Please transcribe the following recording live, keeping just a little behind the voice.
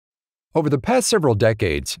Over the past several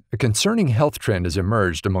decades, a concerning health trend has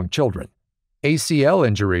emerged among children. ACL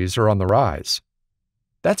injuries are on the rise.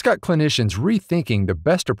 That's got clinicians rethinking the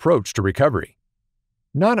best approach to recovery.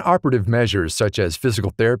 Non-operative measures such as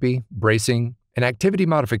physical therapy, bracing, and activity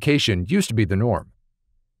modification used to be the norm.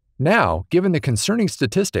 Now, given the concerning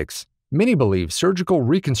statistics, many believe surgical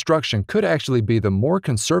reconstruction could actually be the more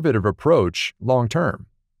conservative approach long-term.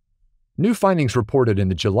 New findings reported in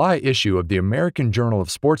the July issue of the American Journal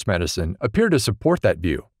of Sports Medicine appear to support that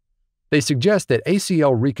view. They suggest that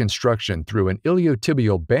ACL reconstruction through an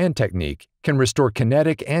iliotibial band technique can restore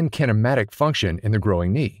kinetic and kinematic function in the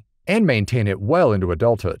growing knee and maintain it well into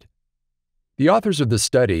adulthood. The authors of the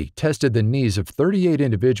study tested the knees of 38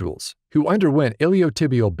 individuals who underwent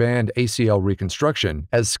iliotibial band ACL reconstruction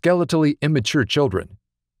as skeletally immature children.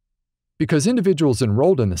 Because individuals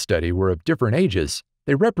enrolled in the study were of different ages,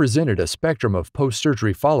 they represented a spectrum of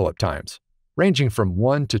post-surgery follow-up times, ranging from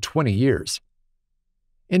 1 to 20 years.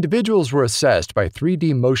 Individuals were assessed by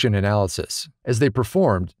 3D motion analysis as they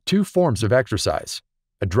performed two forms of exercise,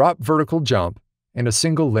 a drop vertical jump and a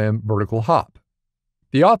single limb vertical hop.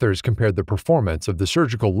 The authors compared the performance of the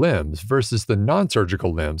surgical limbs versus the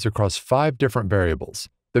non-surgical limbs across 5 different variables: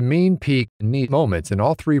 the mean peak knee moments in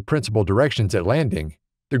all 3 principal directions at landing,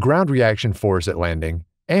 the ground reaction force at landing,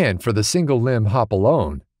 and for the single limb hop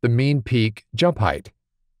alone, the mean peak jump height.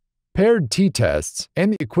 Paired t-tests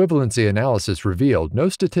and the equivalency analysis revealed no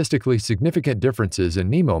statistically significant differences in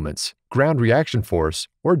knee moments, ground reaction force,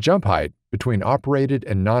 or jump height between operated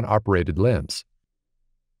and non-operated limbs.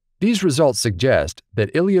 These results suggest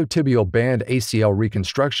that iliotibial band ACL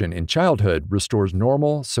reconstruction in childhood restores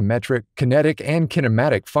normal, symmetric, kinetic, and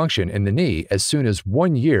kinematic function in the knee as soon as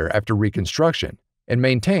 1 year after reconstruction and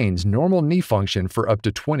maintains normal knee function for up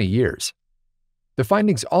to 20 years. The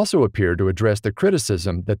findings also appear to address the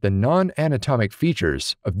criticism that the non-anatomic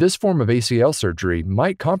features of this form of ACL surgery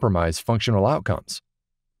might compromise functional outcomes.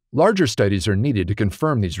 Larger studies are needed to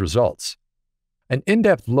confirm these results. An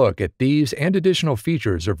in-depth look at these and additional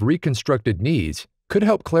features of reconstructed knees could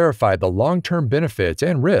help clarify the long-term benefits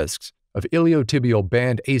and risks of iliotibial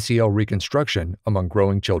band ACL reconstruction among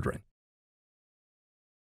growing children.